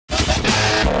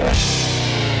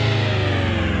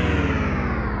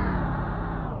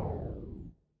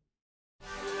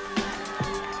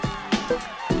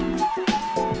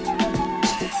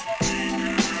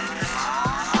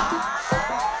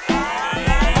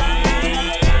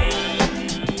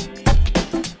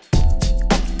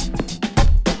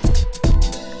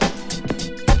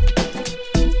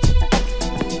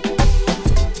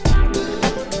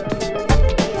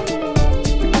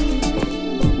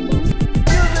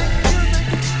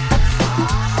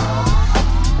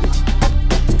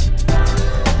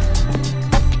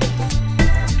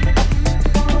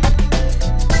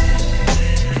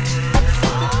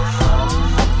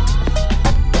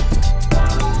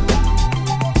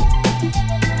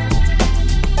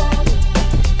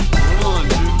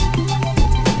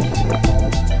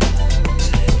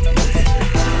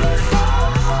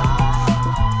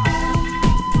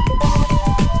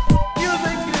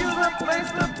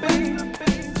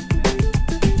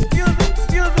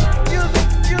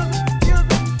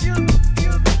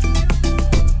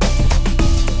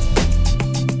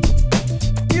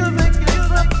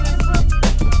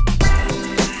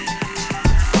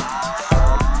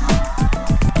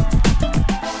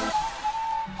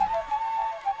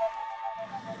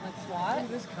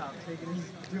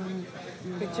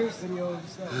video of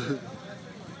himself.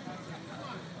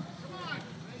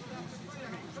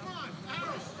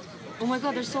 Oh my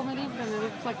god, there's so many of them. They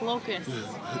look like locusts.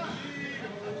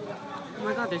 Oh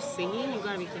my god, they're singing? You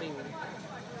gotta be kidding me.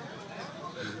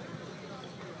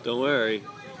 Don't worry.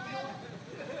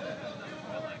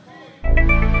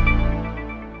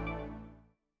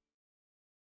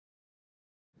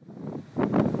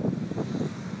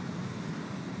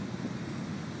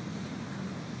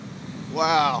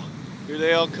 Wow, here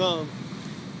they all come.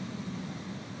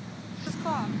 Just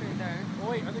clock right there.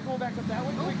 Oh wait, are they going back up that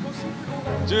way? Wait, go see if they're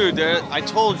going back. Dude, I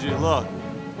told you, look.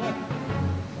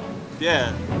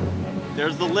 Yeah,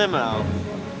 there's the limo.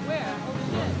 Where?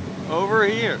 Oh Over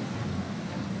here.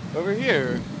 Over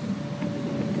here. shit.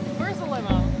 Where's the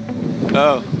limo?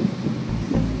 Oh.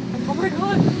 Oh my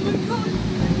god! Oh my god!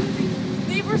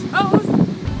 Neighbor's house!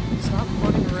 Stop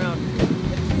running around.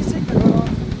 Please take the hood off.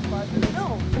 5 minutes.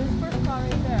 No, there's first car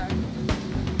right there.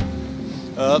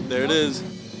 Oh, there it is.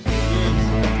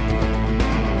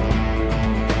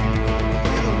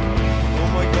 Oh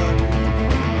my god.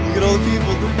 Look at all the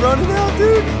people. They're running out,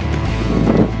 dude.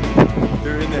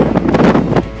 They're in there.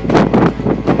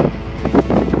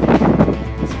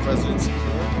 Is the president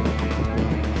secure?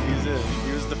 He's in.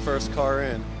 He was the first car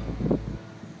in.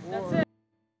 That's it.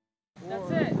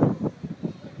 That's it.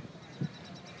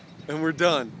 And we're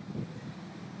done.